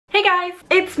guys,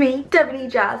 it's me,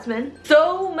 DevonyJasmine.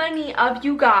 So many of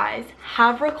you guys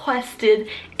have requested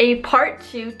a part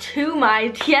 2 to my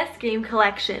DS game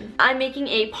collection. I'm making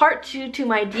a part 2 to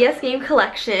my DS game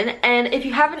collection, and if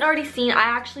you haven't already seen, I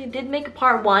actually did make a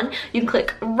part 1. You can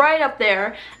click right up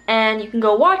there and you can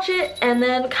go watch it and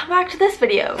then come back to this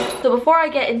video. So before I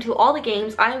get into all the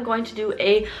games, I am going to do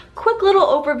a quick little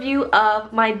overview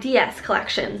of my DS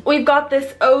collection. We've got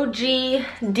this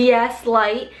OG DS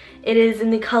Lite. It is in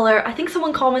the color, I think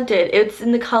someone commented, it's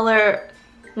in the color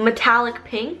metallic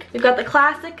pink. We've got the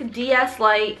classic DS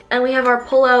Lite, and we have our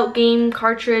pull-out game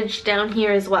cartridge down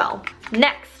here as well.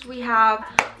 Next we've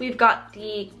got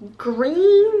the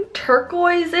green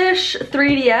turquoise-ish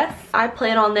 3DS. I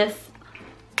played on this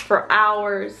for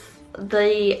hours.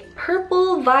 The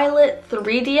purple violet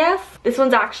 3DS. This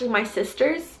one's actually my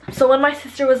sister's. So when my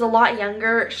sister was a lot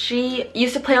younger, she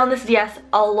used to play on this DS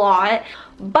a lot,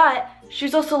 but she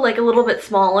was also like a little bit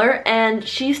smaller, and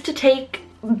she used to take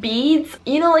beads,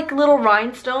 you know, like little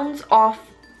rhinestones off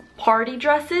party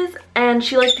dresses, and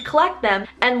she liked to collect them.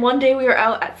 And one day we were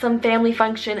out at some family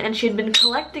function and she had been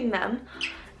collecting them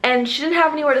and she didn't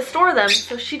have anywhere to store them,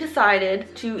 so she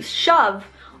decided to shove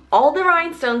all the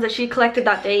rhinestones that she collected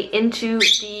that day into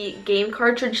the game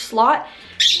cartridge slot.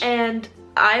 And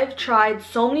I've tried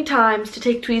so many times to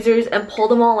take tweezers and pull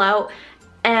them all out,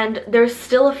 and there's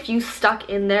still a few stuck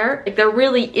in there. Like, they're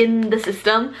really in the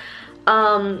system.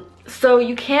 So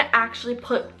you can't actually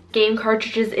put game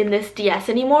cartridges in this DS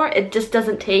anymore. It just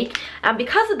doesn't take. And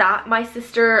because of that, my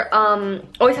sister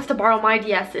always has to borrow my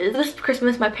DS's. This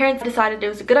Christmas, my parents decided it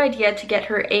was a good idea to get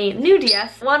her a new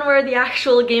DS, one where the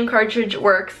actual game cartridge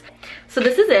works. So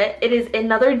this is it. It is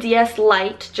another DS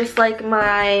Lite, just like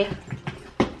my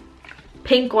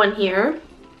pink one here.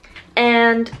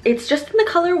 And it's just in the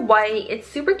color white. It's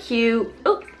super cute.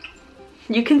 Oh,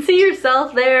 you can see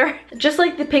yourself there. Just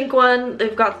like the pink one,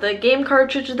 they've got the game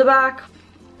cartridge at the back,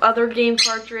 other game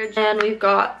cartridge, and we've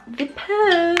got the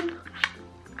pen.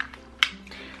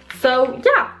 So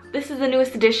yeah, this is the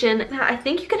newest edition. I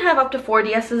think you can have up to 4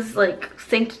 DS's like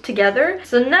synced together.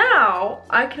 So now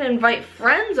I can invite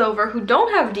friends over who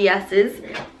don't have DS's,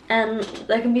 and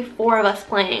there can be 4 of us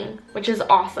playing, which is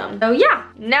awesome. So yeah,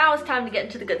 now it's time to get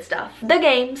into the good stuff. The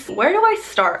games. Where do I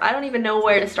start? I don't even know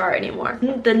where to start anymore.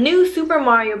 The new Super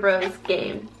Mario Bros.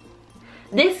 Game.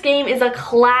 This game is a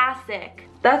classic.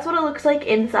 That's what it looks like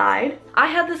inside. I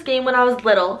had this game when I was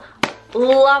little.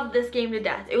 Loved this game to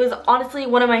death. It was honestly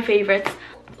one of my favorites.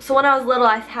 So when I was little,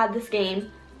 I had this game.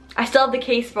 I still have the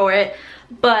case for it,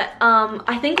 but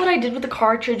I think what I did with the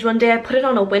cartridge, one day I put it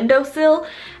on a windowsill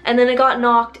and then it got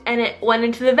knocked and it went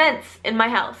into the vents in my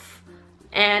house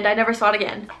and I never saw it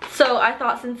again. So I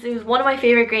thought, since it was one of my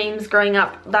favorite games growing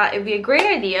up, that it would be a great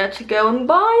idea to go and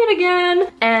buy it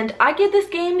again. And I give this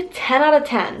game 10 out of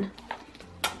 10.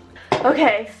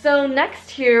 Okay, so next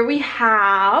here we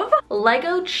have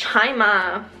Lego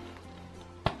Chima.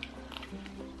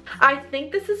 I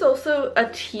think this is also a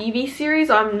TV series.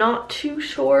 I'm not too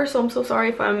sure, so I'm so sorry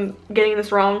if I'm getting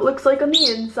this wrong. It looks like on the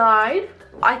inside.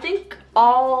 I think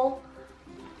all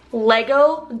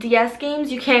Lego DS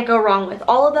games you can't go wrong with.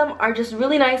 All of them are just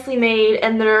really nicely made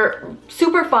and they're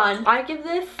super fun. I give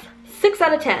this 6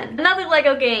 out of 10. Another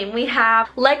Lego game. We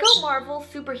have Lego Marvel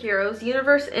Superheroes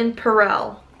Universe in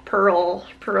Pearl,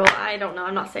 I don't know,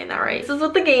 I'm not saying that right. This is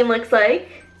what the game looks like.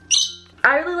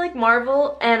 I really like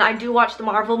Marvel, and I do watch the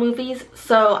Marvel movies,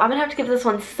 so I'm gonna have to give this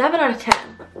one 7 out of 10.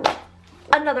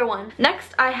 Another one.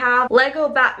 Next, I have Lego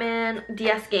Batman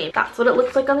DS game. That's what it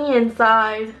looks like on the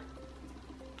inside.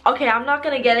 Okay, I'm not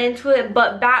gonna get into it,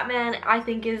 but Batman, I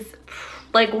think, is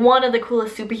like one of the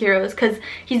coolest superheroes, because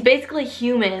he's basically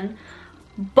human,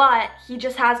 but he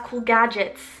just has cool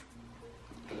gadgets.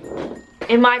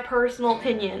 In my personal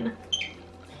opinion,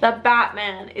 that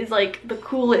Batman is like the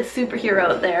coolest superhero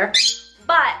out there.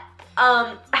 But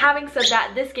having said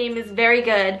that, this game is very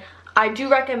good. I do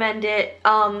recommend it.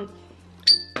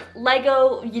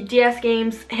 Lego DS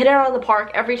games hit it out of the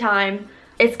park every time.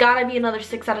 It's gotta be another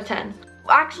 6 out of 10.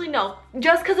 Actually, no.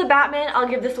 Just because of Batman, I'll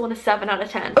give this one a 7 out of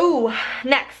 10. Ooh,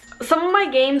 next. Some of my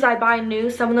games I buy new,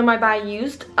 some of them I buy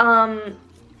used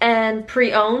and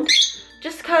pre-owned.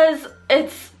 Just because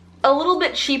it's a little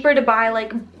bit cheaper to buy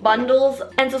like bundles,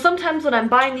 and so sometimes when I'm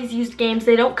buying these used games,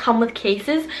 they don't come with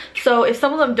cases. So if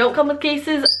some of them don't come with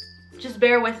cases, just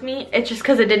bear with me. It's just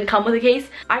because it didn't come with a case.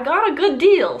 I got a good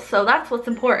deal, so that's what's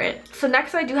important. So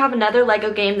next I do have another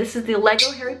Lego game. This is the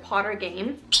Lego Harry Potter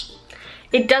game.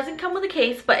 It doesn't come with a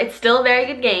case, but it's still a very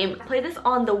good game. I play this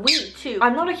on the Wii too.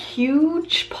 I'm not a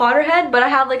huge Potterhead, but I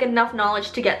have like enough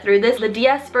knowledge to get through this. The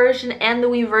DS version and the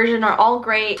Wii version are all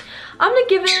great. I'm gonna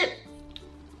give it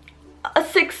a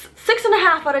 6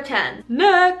 half out of 10.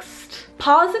 Next,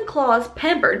 Paws and Claws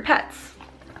Pampered Pets.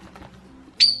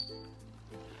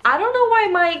 I don't know why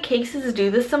my cases do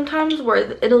this sometimes, where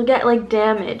it'll get like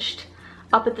damaged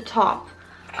up at the top.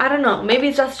 I don't know, maybe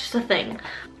it's just a thing.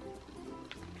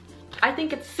 I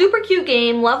think it's a super cute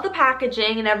game, love the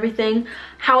packaging and everything.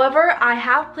 However, I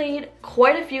have played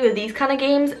quite a few of these kind of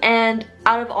games, and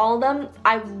out of all of them,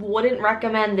 I wouldn't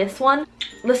recommend this one.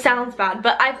 This sounds bad,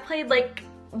 but I've played like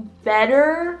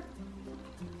better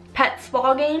pet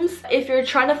spa games. If you're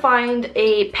trying to find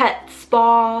a pet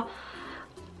spa,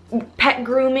 pet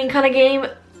grooming kind of game,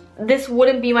 this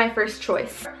wouldn't be my first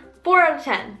choice. 4 out of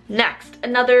 10. Next,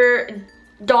 another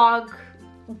dog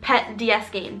pet DS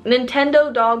game.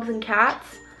 Nintendo Dogs and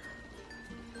Cats.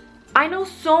 I know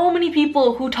so many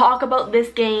people who talk about this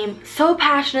game so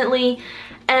passionately,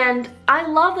 and I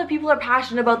love that people are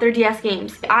passionate about their DS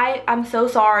games. I'm so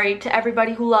sorry to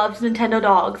everybody who loves Nintendo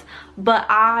Dogs, but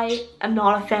I am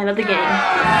not a fan of the game.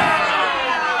 I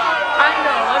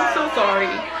know, I'm so sorry.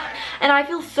 And I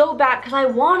feel so bad because I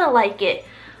want to like it.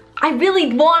 I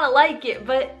really want to like it,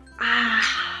 but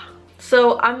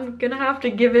so I'm gonna have to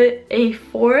give it a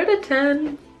 4 out of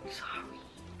 10. Sorry.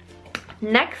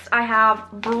 Next, I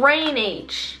have Brain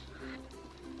Age.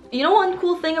 You know one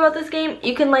cool thing about this game?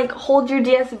 You can like hold your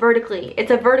DS vertically.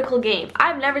 It's a vertical game.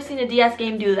 I've never seen a DS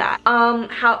game do that.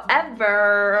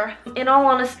 However, in all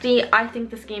honesty, I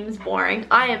think this game is boring.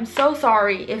 I am so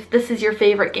sorry if this is your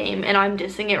favorite game and I'm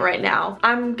dissing it right now.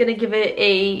 I'm gonna give it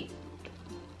a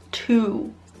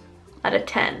 2 out of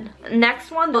 10. Next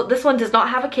one, this one does not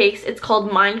have a case. It's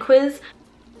called Mind Quiz.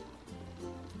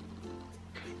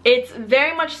 It's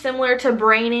very much similar to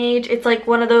Brain Age. It's like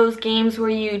one of those games where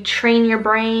you train your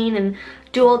brain and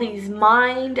do all these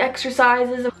mind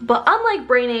exercises. But unlike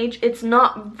Brain Age, it's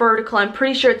not vertical. I'm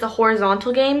pretty sure it's a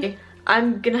horizontal game.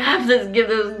 I'm gonna have to give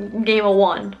this game a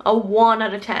 1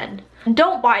 out of 10.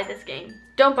 Don't buy this game.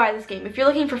 Don't buy this game. If you're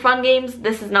looking for fun games,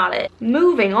 this is not it.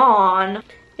 Moving on.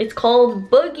 It's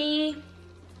called Boogie.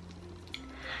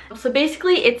 So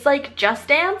basically it's like Just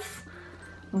Dance,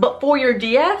 but for your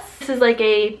DS. This is like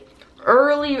a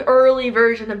early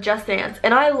version of Just Dance,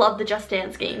 and I love the Just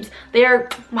Dance games. They are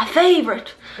my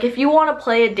favorite. If you want to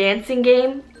play a dancing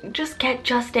game, just get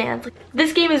Just Dance.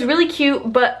 This game is really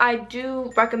cute, but I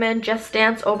do recommend Just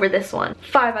Dance over this one.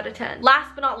 5 out of 10.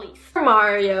 Last but not least, Super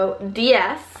Mario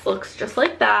DS. Looks just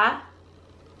like that.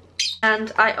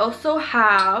 And I also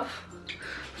have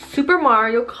Super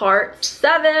Mario Kart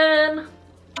 7.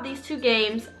 These two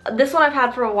games, this one I've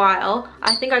had for a while.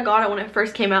 I think I got it when it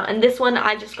first came out, and this one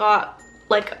I just got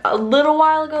like a little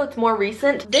while ago. It's more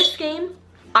recent. This game,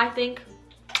 I think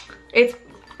it's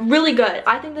really good.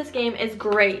 I think this game is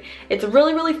great. It's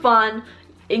really fun.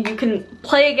 You can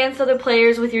play against other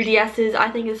players with your DS's. I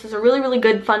think this is a really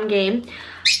good fun game.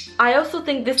 I also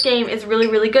think this game is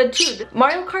really good too.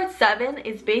 Mario Kart 7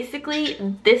 is basically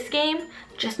this game,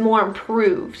 just more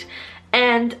improved.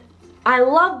 And I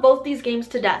love both these games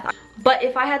to death. But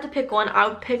if I had to pick one, I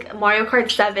would pick Mario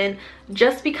Kart 7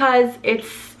 just because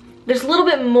there's a little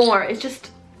bit more. It's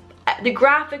just, the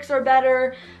graphics are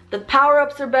better, the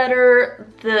power-ups are better,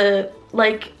 the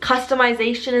like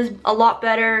customization is a lot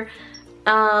better.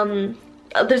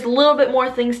 There's a little bit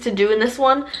more things to do in this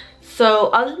one. So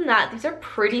other than that, these are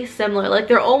pretty similar. Like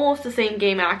they're almost the same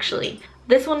game actually.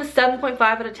 This one is 7.5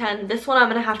 out of 10. This one I'm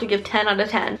gonna have to give 10 out of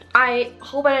 10. I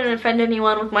hope I didn't offend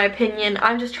anyone with my opinion.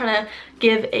 I'm just trying to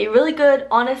give a really good,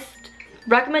 honest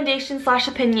recommendation /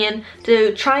 opinion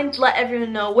to try and let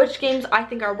everyone know which games I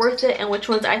think are worth it and which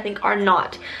ones I think are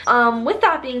not. With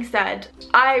that being said,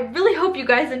 I really hope you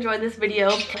guys enjoyed this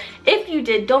video. If you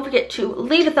did, don't forget to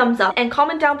leave a thumbs up and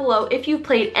comment down below if you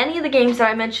played any of the games that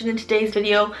I mentioned in today's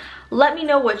video. Let me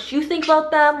know what you think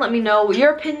about them. Let me know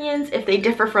your opinions if they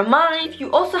differ from mine. If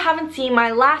you also haven't seen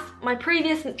my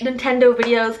previous Nintendo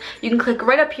videos, you can click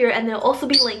right up here and they'll also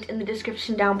be linked in the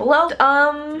description down below.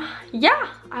 Yeah,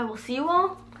 I will see you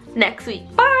all next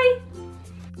week. Bye!